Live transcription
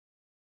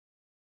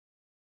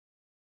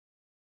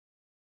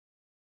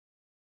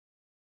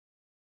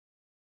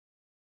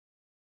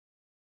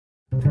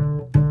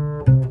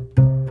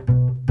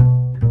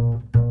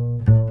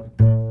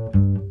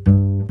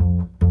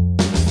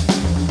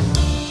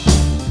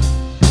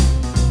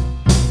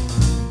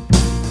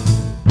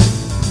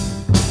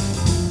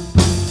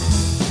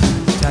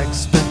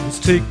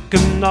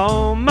Taken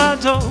all my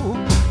dough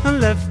and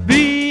left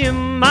me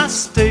in my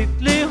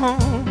stately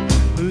home,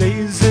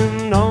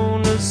 blazing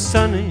on a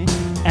sunny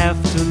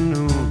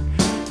afternoon.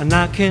 And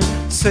I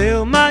can't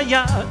sail my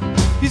yacht,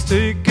 he's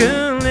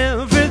taken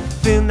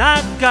everything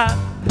I got,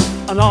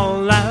 and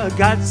all I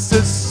got's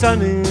a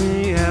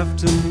sunny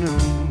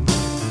afternoon.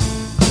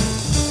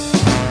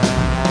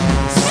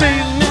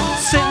 Save me,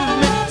 save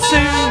me,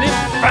 save me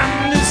from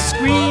this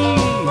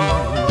scream.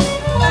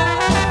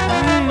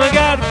 I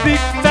got a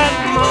big fat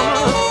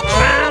mama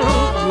trying to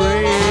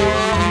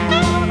breathe,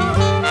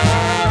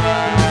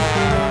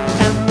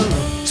 and I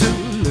love to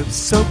live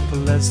so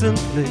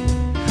pleasantly,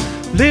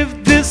 live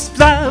this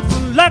life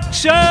of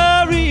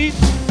luxury,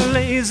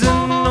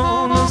 blazing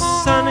on a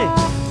sunny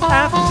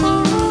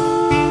afternoon.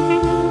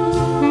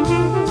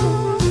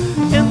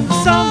 In the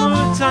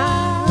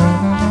summertime,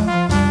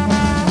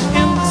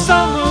 in the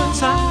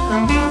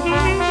summertime,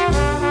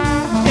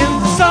 in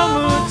the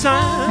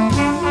summertime,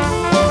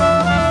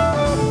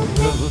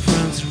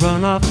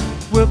 run off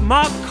with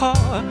my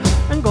car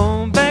and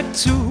gone back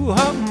to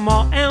her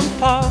ma and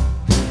pa,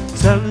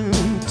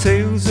 telling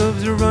tales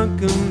of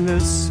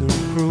drunkenness and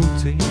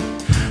cruelty.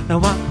 Now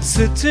I'm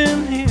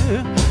sitting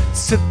here,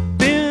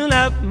 sipping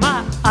at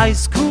my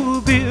ice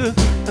cool beer,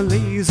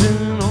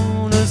 blazing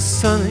on a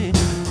sunny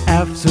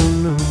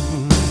afternoon.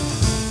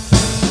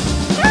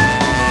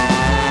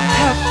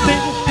 Help me,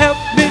 help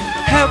me,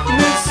 help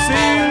me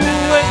sail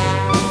away.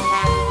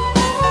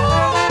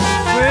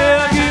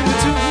 Well, give me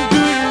two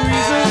good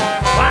reasons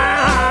why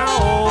I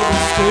ought to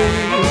stay.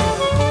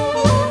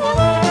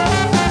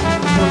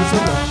 'Cause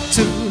I love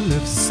to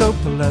live so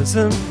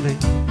pleasantly,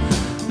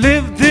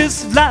 live this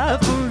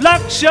life of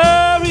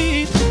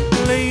luxury,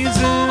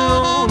 blazing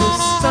on a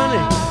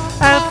sunny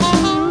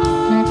afternoon.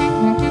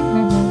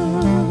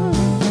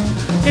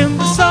 In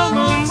the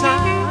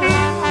summertime,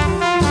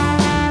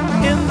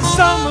 in the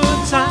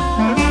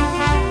summertime,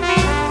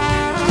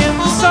 in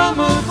the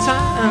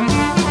summertime.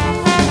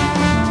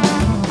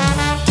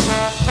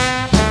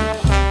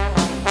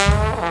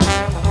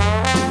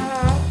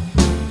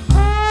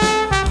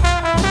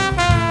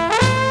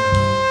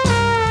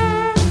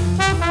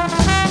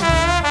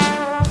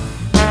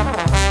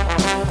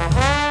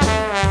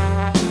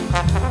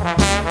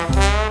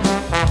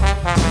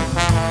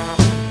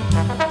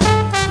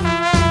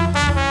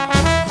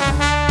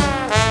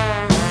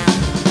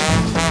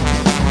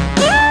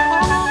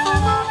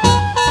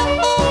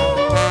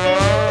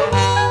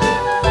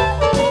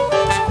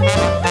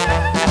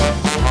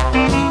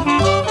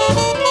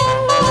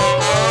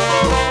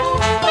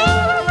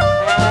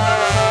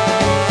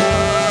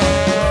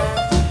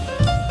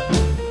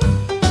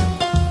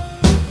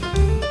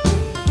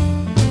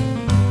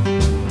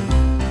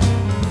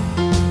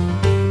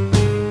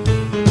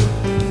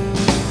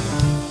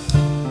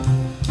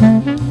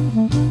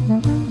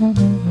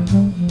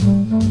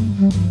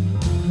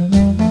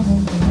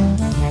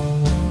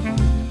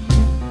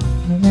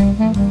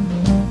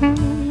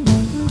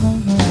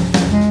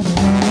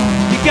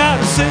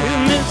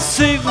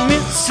 Save me,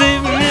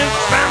 save me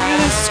from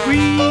the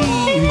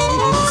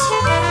squeeze.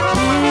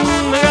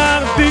 I got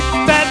a big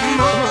fat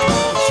mama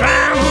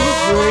trying to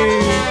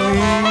break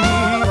me.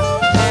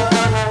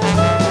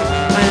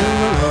 I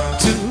love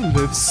to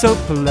live so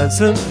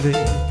pleasantly,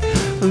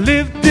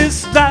 live this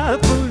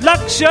life of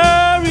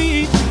luxury,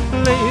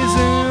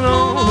 blazing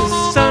on a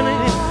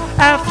sunny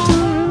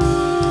afternoon.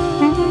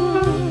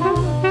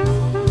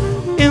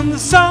 In the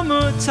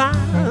summertime,